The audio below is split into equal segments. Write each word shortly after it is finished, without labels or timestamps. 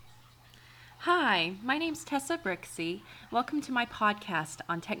Hi, my name's Tessa Brixey. Welcome to my podcast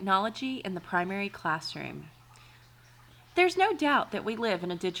on technology in the primary classroom. There's no doubt that we live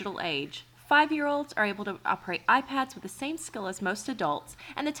in a digital age. 5-year-olds are able to operate iPads with the same skill as most adults,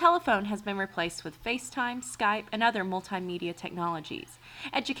 and the telephone has been replaced with FaceTime, Skype, and other multimedia technologies.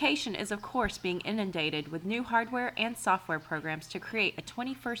 Education is, of course, being inundated with new hardware and software programs to create a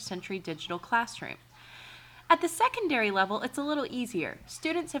 21st century digital classroom. At the secondary level, it's a little easier.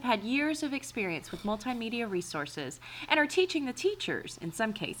 Students have had years of experience with multimedia resources and are teaching the teachers, in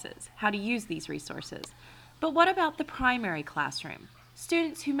some cases, how to use these resources. But what about the primary classroom?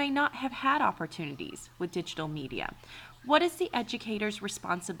 Students who may not have had opportunities with digital media. What is the educator's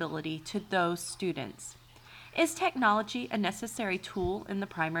responsibility to those students? Is technology a necessary tool in the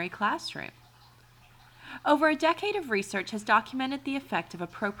primary classroom? Over a decade of research has documented the effect of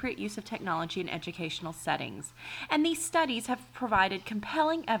appropriate use of technology in educational settings, and these studies have provided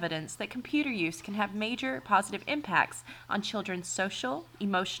compelling evidence that computer use can have major positive impacts on children's social,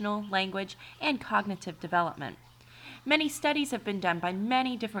 emotional, language, and cognitive development. Many studies have been done by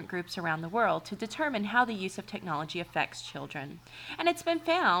many different groups around the world to determine how the use of technology affects children. And it's been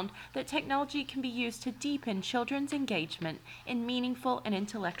found that technology can be used to deepen children's engagement in meaningful and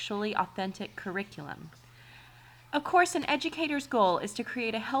intellectually authentic curriculum. Of course, an educator's goal is to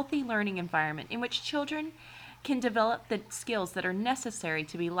create a healthy learning environment in which children can develop the skills that are necessary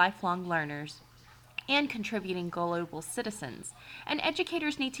to be lifelong learners and contributing global citizens. And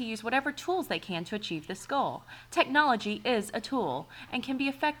educators need to use whatever tools they can to achieve this goal. Technology is a tool and can be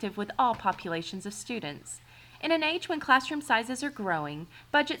effective with all populations of students. In an age when classroom sizes are growing,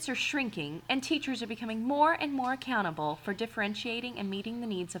 budgets are shrinking, and teachers are becoming more and more accountable for differentiating and meeting the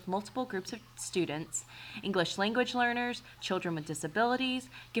needs of multiple groups of students, English language learners, children with disabilities,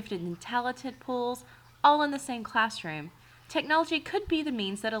 gifted and talented pools, all in the same classroom, technology could be the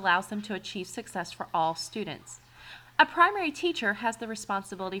means that allows them to achieve success for all students. A primary teacher has the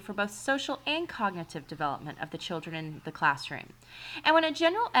responsibility for both social and cognitive development of the children in the classroom. And when a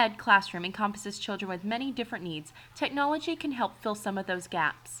general ed classroom encompasses children with many different needs, technology can help fill some of those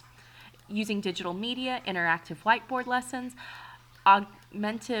gaps. Using digital media, interactive whiteboard lessons,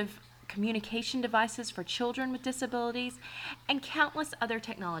 augmentative communication devices for children with disabilities, and countless other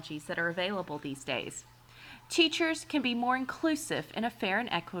technologies that are available these days. Teachers can be more inclusive in a fair and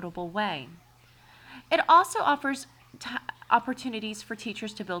equitable way. It also offers opportunities for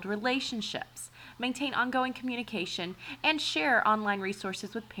teachers to build relationships, maintain ongoing communication, and share online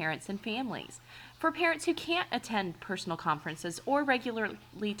resources with parents and families. For parents who can't attend personal conferences or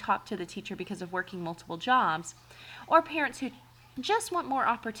regularly talk to the teacher because of working multiple jobs, or parents who just want more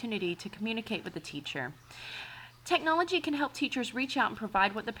opportunity to communicate with the teacher, technology can help teachers reach out and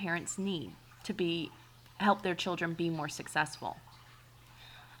provide what the parents need to help their children be more successful.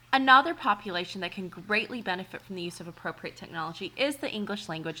 Another population that can greatly benefit from the use of appropriate technology is the English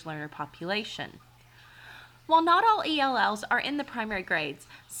language learner population. While not all ELLs are in the primary grades,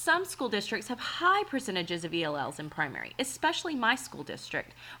 some school districts have high percentages of ELLs in primary, especially my school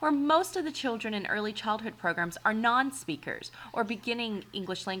district, where most of the children in early childhood programs are non-speakers or beginning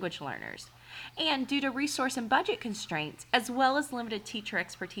English language learners. And due to resource and budget constraints, as well as limited teacher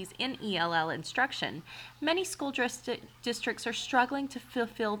expertise in ELL instruction, many school districts are struggling to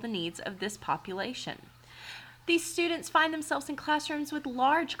fulfill the needs of this population. These students find themselves in classrooms with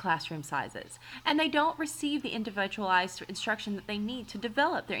large classroom sizes, and they don't receive the individualized instruction that they need to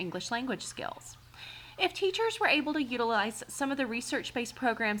develop their English language skills. If teachers were able to utilize some of the research-based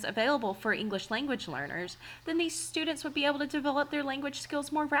programs available for English language learners, then these students would be able to develop their language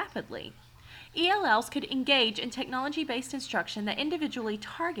skills more rapidly. ELLs could engage in technology-based instruction that individually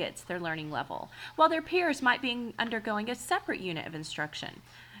targets their learning level, while their peers might be undergoing a separate unit of instruction,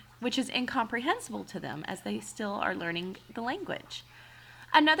 which is incomprehensible to them as they still are learning the language.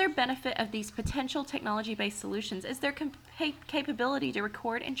 Another benefit of these potential technology-based solutions is their capability to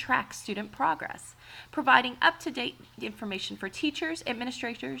record and track student progress, providing up-to-date information for teachers,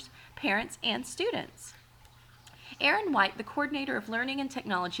 administrators, parents, and students. Aaron White, the coordinator of learning and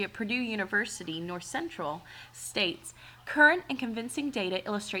technology at Purdue University North Central, states, "Current and convincing data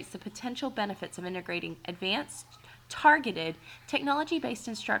illustrates the potential benefits of integrating advanced, targeted, technology-based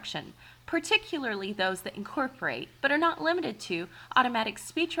instruction, particularly those that incorporate, but are not limited to, automatic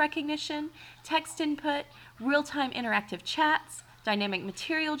speech recognition, text input, real-time interactive chats, dynamic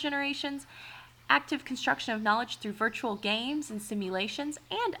material generations, active construction of knowledge through virtual games and simulations,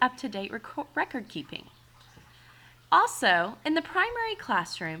 and up-to-date record keeping." Also, in the primary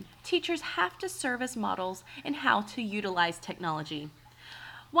classroom, teachers have to serve as models in how to utilize technology.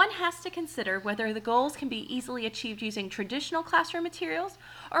 One has to consider whether the goals can be easily achieved using traditional classroom materials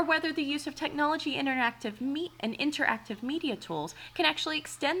or whether the use of technology and interactive media tools can actually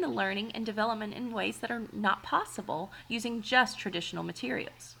extend the learning and development in ways that are not possible using just traditional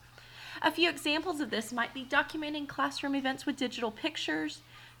materials. A few examples of this might be documenting classroom events with digital pictures,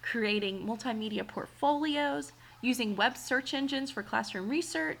 creating multimedia portfolios, using web search engines for classroom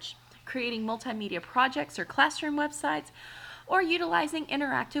research, creating multimedia projects or classroom websites, or utilizing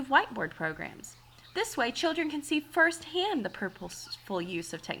interactive whiteboard programs. This way, children can see firsthand the purposeful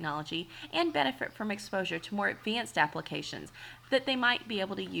use of technology and benefit from exposure to more advanced applications that they might be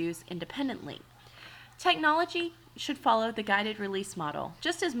able to use independently. Technology should follow the guided release model,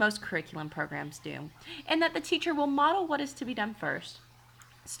 just as most curriculum programs do, and that the teacher will model what is to be done first.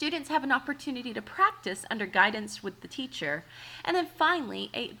 Students have an opportunity to practice under guidance with the teacher, and then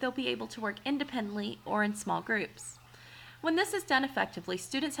finally, they'll be able to work independently or in small groups. When this is done effectively,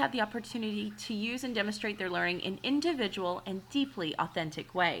 students have the opportunity to use and demonstrate their learning in individual and deeply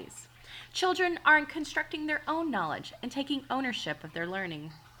authentic ways. Children are constructing their own knowledge and taking ownership of their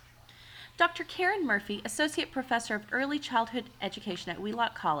learning. Dr. Karen Murphy, Associate Professor of Early Childhood Education at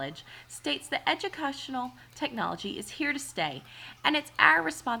Wheelock College, states that educational technology is here to stay, and it's our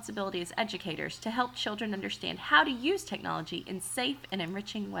responsibility as educators to help children understand how to use technology in safe and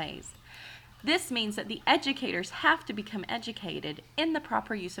enriching ways. This means that the educators have to become educated in the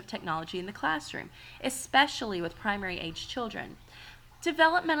proper use of technology in the classroom, especially with primary age children.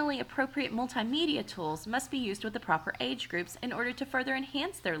 Developmentally appropriate multimedia tools must be used with the proper age groups in order to further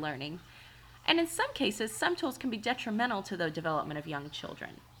enhance their learning. And in some cases, some tools can be detrimental to the development of young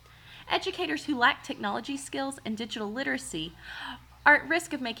children. Educators who lack technology skills and digital literacy are at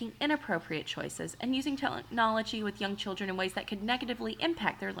risk of making inappropriate choices and using technology with young children in ways that could negatively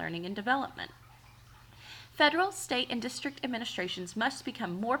impact their learning and development. Federal, state, and district administrations must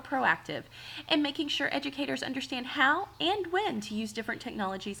become more proactive in making sure educators understand how and when to use different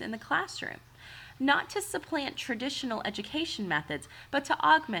technologies in the classroom, not to supplant traditional education methods, but to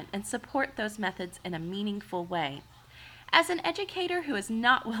augment and support those methods in a meaningful way. As an educator who is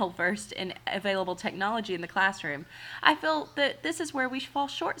not well versed in available technology in the classroom, I feel that this is where we fall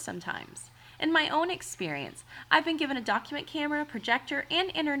short sometimes. In my own experience, I've been given a document camera, projector, and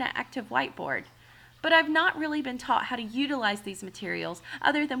internet active whiteboard, but I've not really been taught how to utilize these materials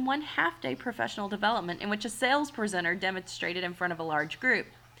other than one half-day professional development in which a sales presenter demonstrated in front of a large group,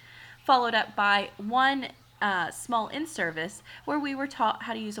 followed up by one small in-service where we were taught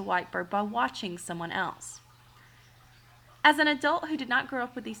how to use a whiteboard by watching someone else. As an adult who did not grow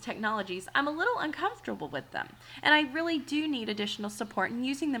up with these technologies, I'm a little uncomfortable with them, and I really do need additional support in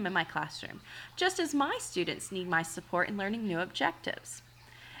using them in my classroom, just as my students need my support in learning new objectives.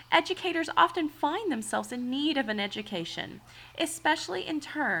 Educators often find themselves in need of an education, especially in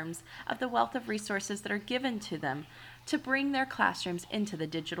terms of the wealth of resources that are given to them to bring their classrooms into the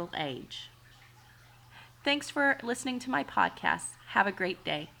digital age. Thanks for listening to my podcast. Have a great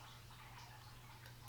day.